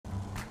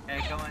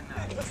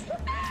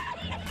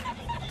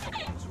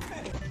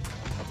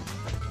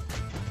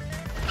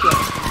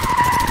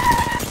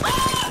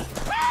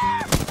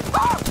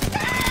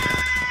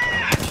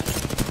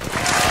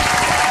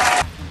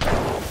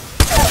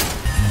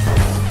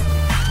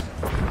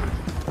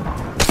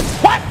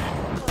What?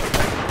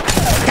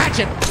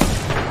 Gotcha.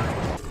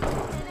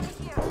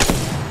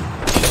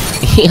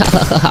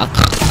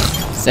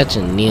 Such a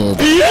noob.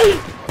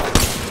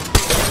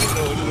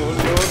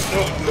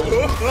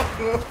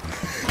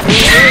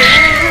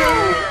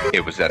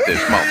 It was at this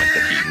moment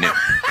that he knew.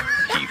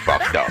 He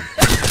fucked up.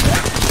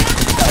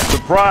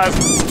 Surprise!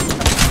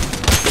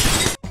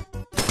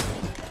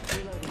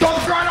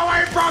 Don't run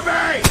away from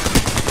me!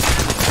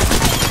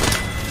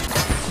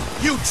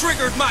 You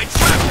triggered my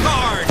trap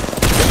card!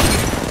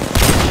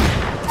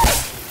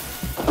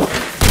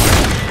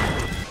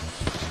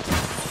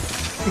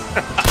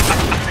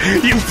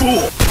 You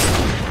fool!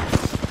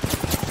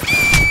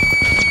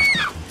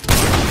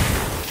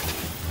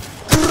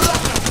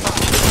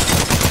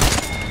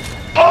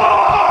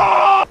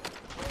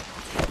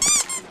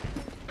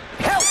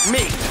 Help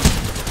me!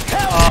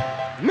 Help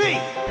me!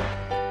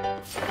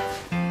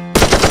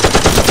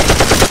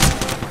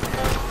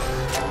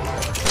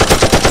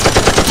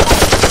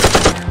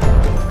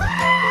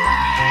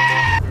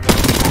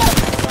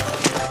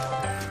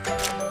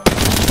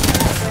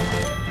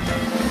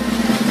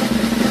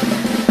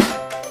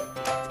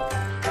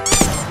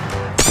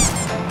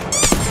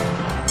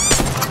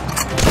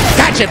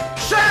 Gotcha!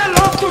 Say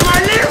hello to my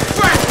little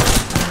friend!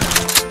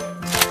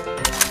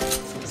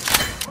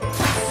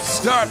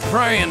 Start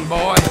praying,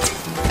 boy.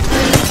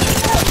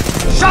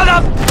 Shut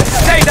up!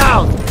 Stay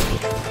down!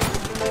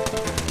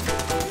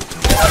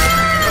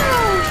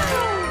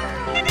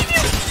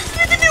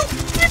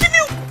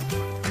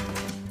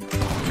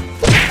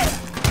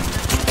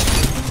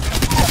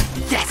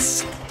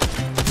 Yes!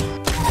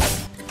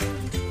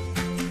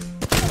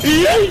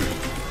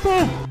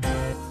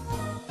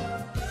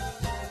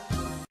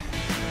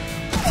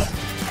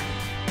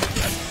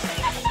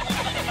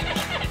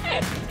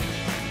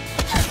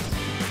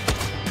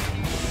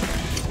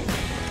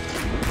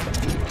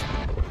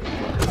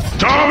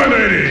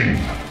 Dominating!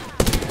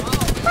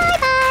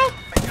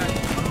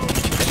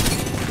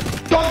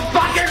 Don't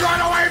fucking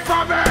run away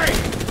from me!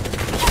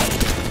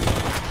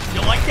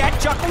 You like that,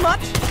 Chuckle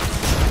Nuts?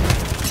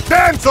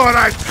 Dance or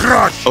I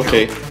crush!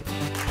 Okay.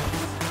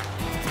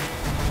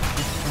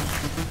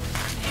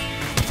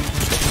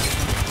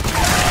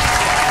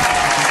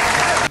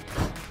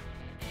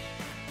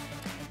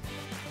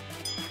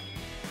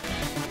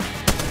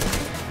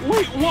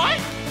 Wait, what?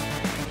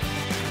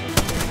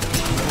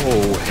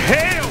 Oh,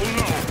 hell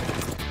no!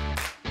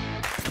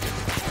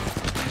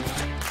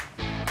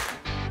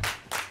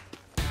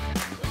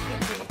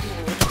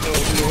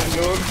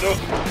 No.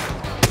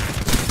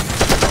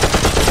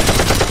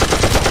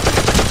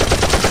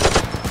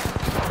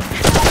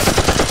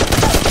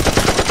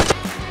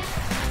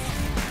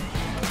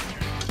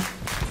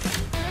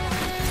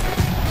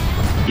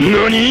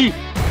 NANI?!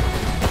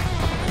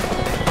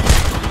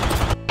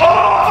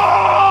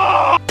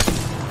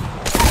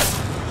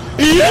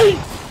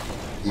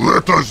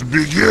 Let us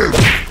begin!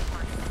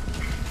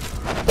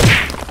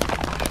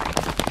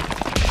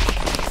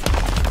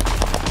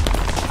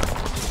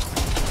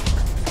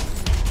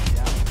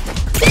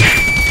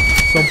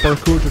 Some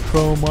parkour to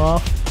throw him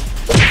off.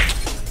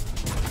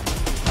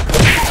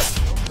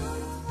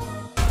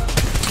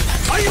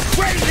 Are you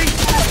crazy?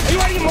 Are you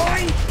out of your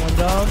mind? One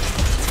down.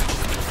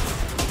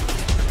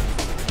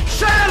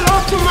 Say hello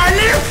to my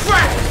little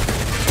friend!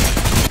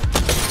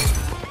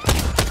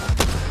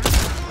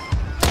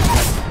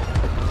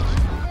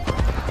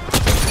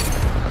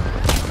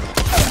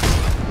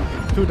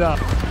 Two down.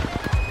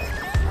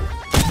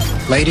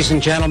 Ladies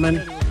and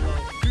gentlemen,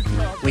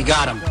 we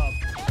got him.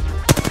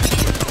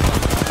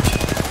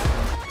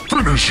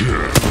 Finish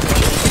him!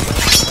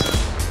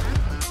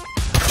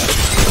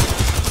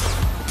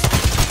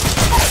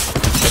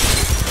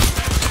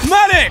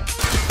 Medic!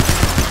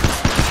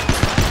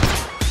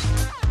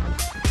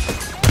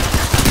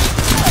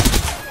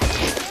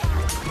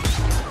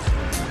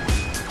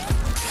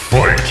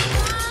 Fight!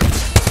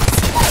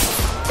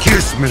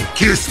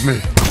 Kiss me!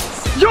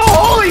 Yo,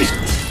 holy!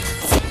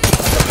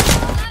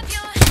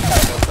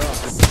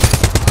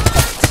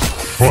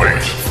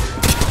 Fight!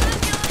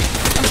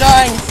 I'm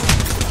dying.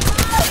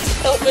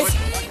 Help me.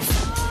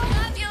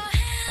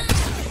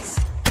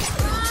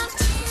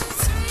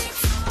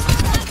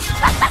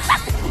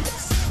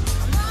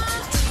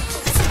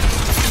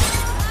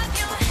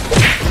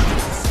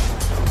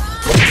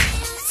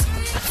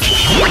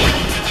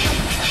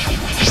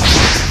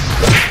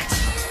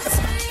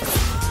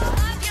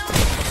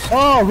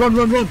 Oh, run!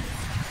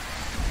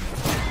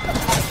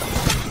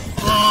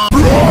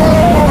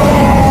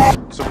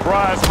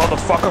 Surprise,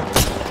 motherfucker!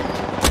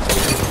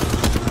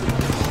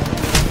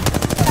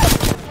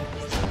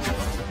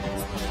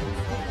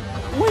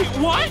 Wait,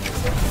 what?